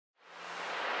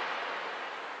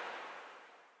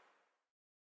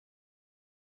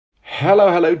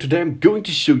Hello, today I'm going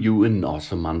to show you an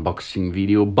awesome unboxing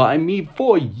video by me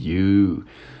for you.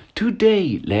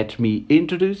 Today, let me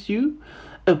introduce you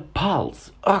a Pulse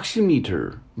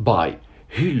Oximeter by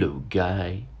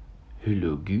HYLOGY.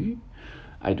 HYLOGY?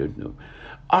 I don't know.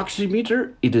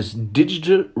 Oximeter, it is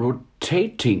digital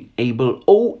rotating able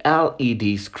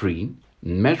OLED screen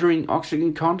measuring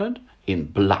oxygen content in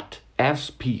blood,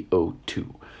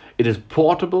 SpO2. It is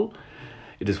portable,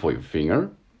 it is for your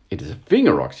finger. It is a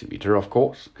finger oximeter, of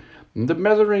course. The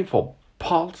measuring for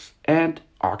pulse and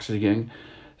oxygen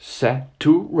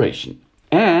saturation.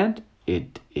 And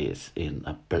it is in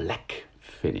a black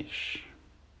finish.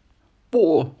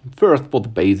 First, for the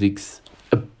basics,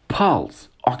 a pulse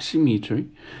oximeter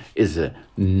is a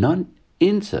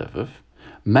non-invasive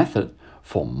method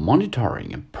for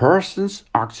monitoring a person's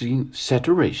oxygen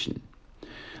saturation.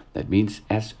 That means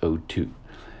SO2.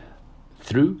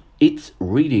 Through its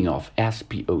reading of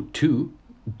SpO2,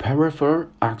 peripheral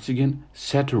oxygen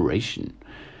saturation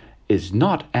is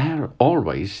not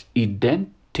always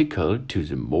identical to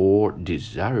the more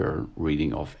desired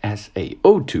reading of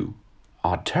SaO2,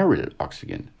 arterial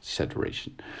oxygen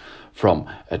saturation, from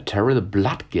arterial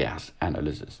blood gas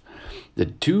analysis. The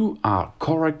two are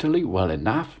correctly well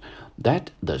enough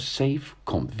that the safe,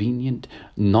 convenient,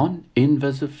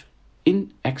 non-invasive,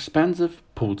 inexpensive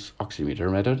pulse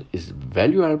oximeter method is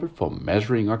valuable for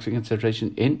measuring oxygen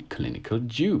saturation in clinical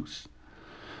use.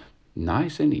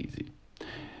 Nice and easy.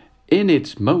 In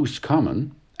its most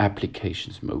common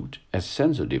applications mode, a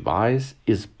sensor device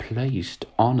is placed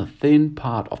on a thin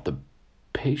part of the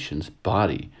patient's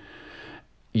body,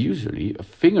 usually a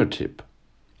fingertip,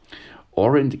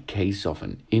 or in the case of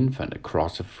an infant,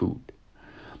 across a foot.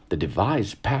 The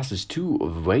device passes two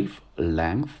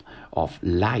wavelengths of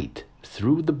light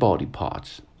through the body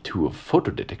parts to a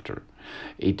photodetector,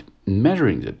 it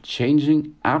measuring the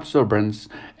changing absorbance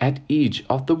at each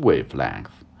of the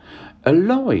wavelengths,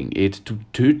 allowing it to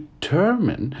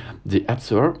determine the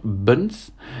absorbance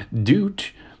due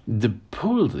to the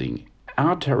pulsing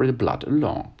arterial blood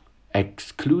along,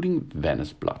 excluding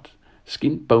venous blood,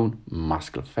 skin, bone,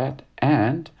 muscle fat,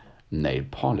 and nail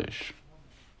polish.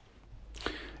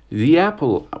 The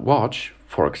Apple Watch,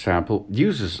 for example,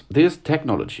 uses this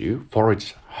technology for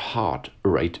its heart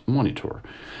rate monitor.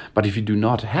 But if you do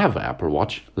not have an Apple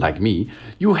Watch, like me,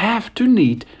 you have to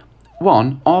need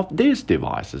one of these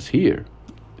devices here.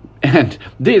 And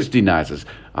these devices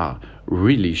are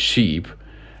really cheap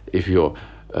if you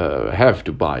have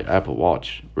to buy Apple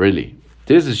Watch. Really,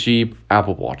 this is cheap.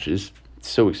 Apple Watch is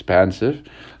so expensive.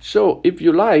 So if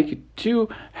you like to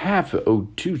have an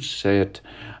O2 set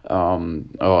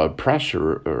or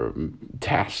pressure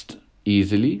test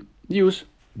easily, use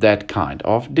that kind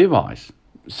of device.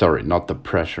 Sorry, not the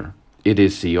pressure. It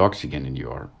is the oxygen in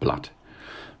your blood.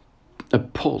 A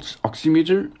pulse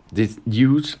oximeter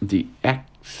uses the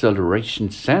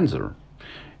acceleration sensor.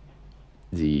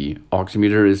 The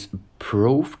oximeter is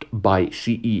approved by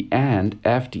CE and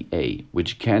FDA,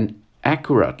 which can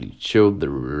accurately show the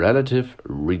relative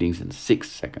readings in 6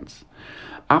 seconds.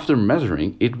 After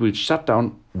measuring, it will shut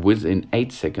down within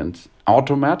 8 seconds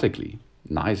automatically.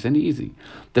 Nice and easy.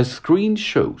 The screen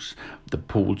shows the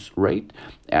pulse rate,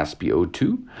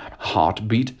 SpO2,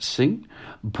 heartbeat sync,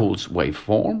 pulse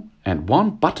waveform, and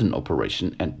one button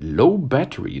operation and low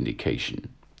battery indication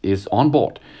is on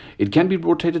board. It can be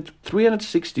rotated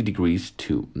 360 degrees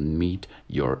to meet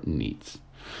your needs.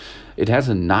 It has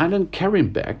a nylon carrying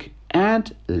bag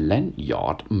and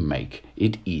lanyard make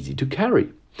it easy to carry.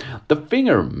 The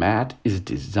finger mat is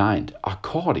designed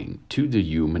according to the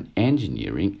human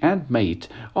engineering and made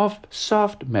of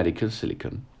soft medical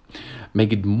silicone.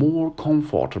 Make it more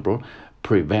comfortable,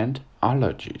 prevent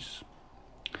allergies.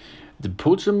 The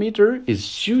pulsometer is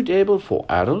suitable for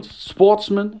adults,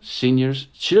 sportsmen, seniors,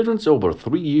 children over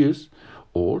 3 years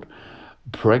old,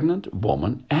 pregnant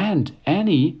women, and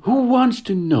any who wants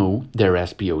to know their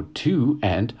SpO2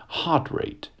 and heart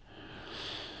rate.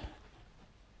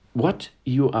 What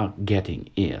you are getting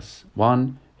is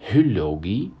one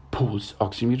HYLOGY Pulse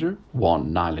Oximeter,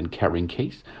 one nylon carrying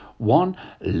case, one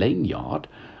lanyard,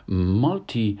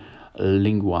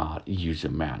 multilingual user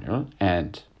manual,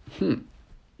 and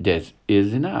that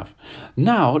is enough.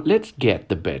 Now let's get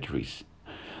the batteries.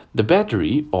 The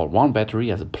battery, or one battery,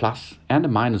 has a plus and a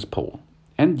minus pole,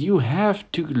 and you have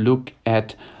to look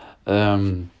at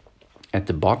the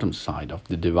bottom side of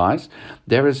the device.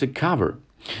 There is a cover.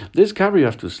 This cover you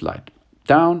have to slide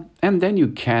down, and then you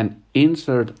can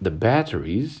insert the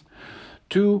batteries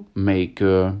to make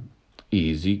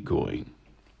easy going.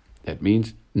 That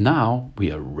means now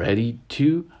we are ready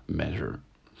to measure.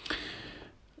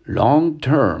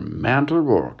 Long-term mental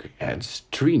work and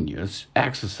strenuous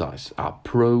exercise are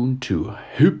prone to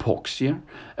hypoxia,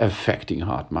 affecting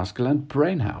heart muscle and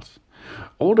brain health.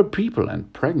 Older people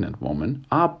and pregnant women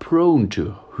are prone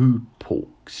to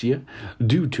hypoxia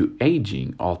due to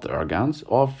aging of the organs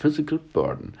or physical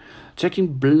burden. Checking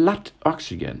blood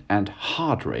oxygen and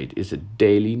heart rate is a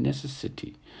daily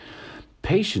necessity.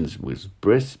 Patients with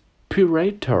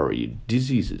respiratory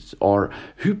diseases or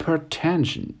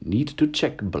hypertension need to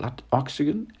check blood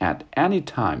oxygen at any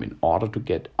time in order to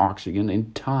get oxygen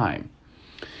in time.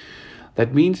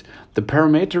 That means the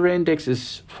parameter index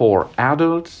is for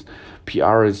adults.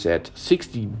 PR is at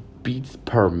 60 beats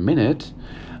per minute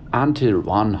until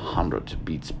 100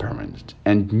 beats per minute.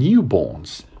 And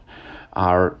newborns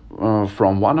are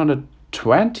from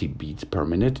 120 beats per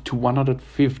minute to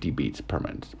 150 beats per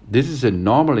minute. This is a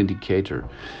normal indicator.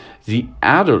 The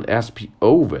adult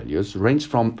SpO values range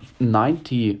from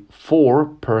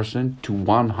 94% to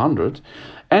 100,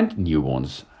 and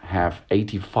newborns have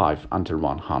 85 until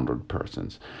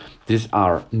 100%. These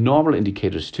are normal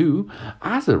indicators too,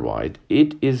 otherwise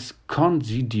it is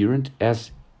considered as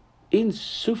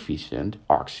insufficient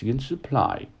oxygen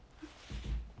supply.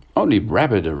 Only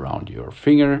wrap it around your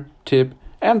fingertip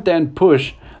and then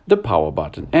push the power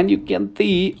button and you can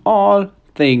see all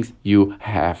things you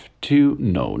have to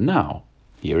know now.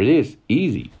 Here it is,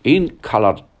 easy, in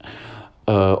colored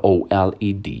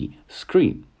OLED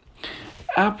screen.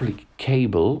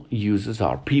 Applicable users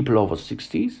are people over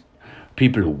 60s,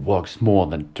 people who works more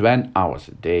than 20 hours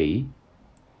a day.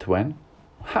 20?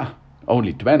 Ha!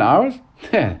 Only 20 hours?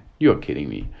 You're kidding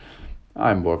me.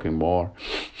 I'm working more.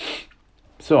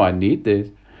 So I need this.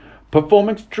 Perform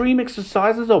extreme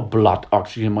exercises or blood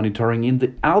oxygen monitoring in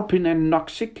the alpine and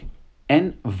noxic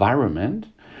environment.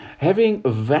 Having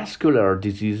vascular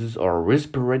diseases or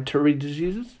respiratory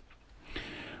diseases.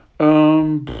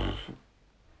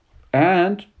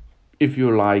 And if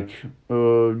you like,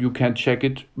 you can check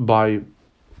it by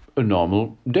a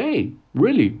normal day.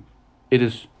 Really, it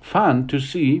is fun to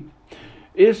see,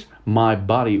 is my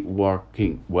body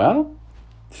working well?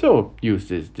 So use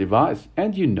this device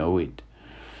and you know it.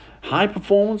 High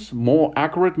performance, more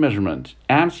accurate measurement,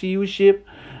 MCU chip,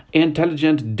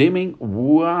 intelligent dimming,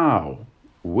 wow,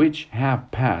 which have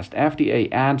passed FDA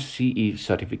and CE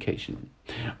certification.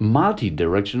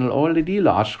 Multi-directional OLED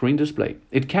large screen display.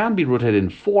 It can be rotated in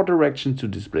 4 directions to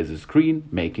display the screen,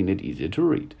 making it easier to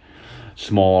read.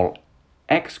 Small,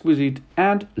 exquisite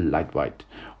and lightweight.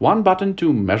 One button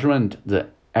to measurement. The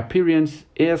appearance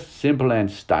is simple and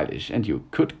stylish and you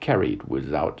could carry it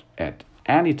without at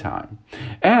any time.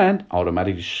 And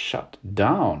automatically shut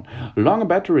down. Longer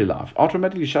battery life.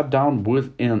 Automatically shut down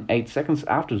within 8 seconds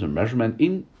after the measurement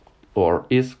in or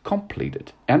is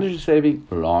completed. Energy saving,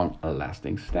 long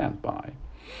lasting standby.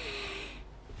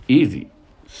 Easy.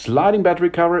 Sliding battery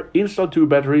cover, install 2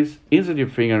 batteries, insert your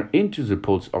finger into the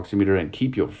pulse oximeter and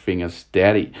keep your finger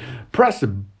steady. Press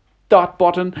the dot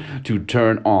button to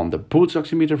turn on the pulse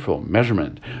oximeter for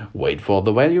measurement. Wait for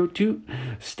the value to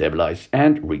stabilize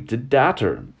and read the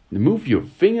data. Move your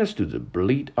fingers to the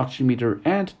bleed oximeter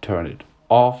and turn it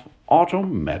off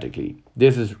automatically.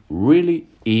 This is really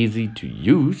easy to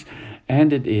use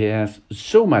and it has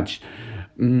so much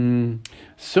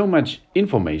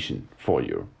information for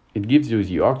you. It gives you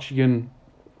the oxygen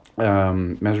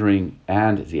measuring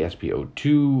and the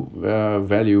SpO2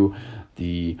 value,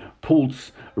 the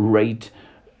pulse rate,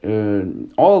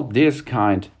 all this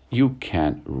kind you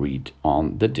can read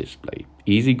on the display.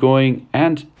 Easy going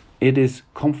and it is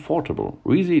comfortable,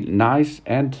 really nice,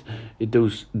 and it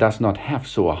does not have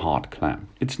so a hard clamp.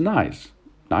 It's nice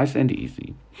and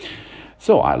easy.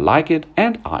 So I like it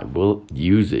and I will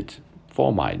use it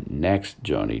for my next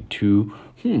journey to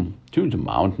the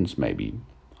mountains maybe.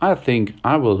 I think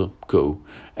I will go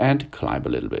and climb a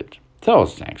little bit. So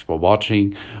thanks for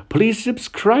watching. Please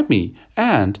subscribe me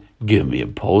and give me a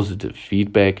positive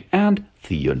feedback and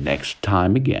see you next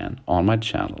time again on my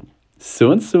channel.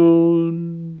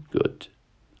 Soon. Good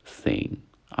thing.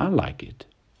 I like it.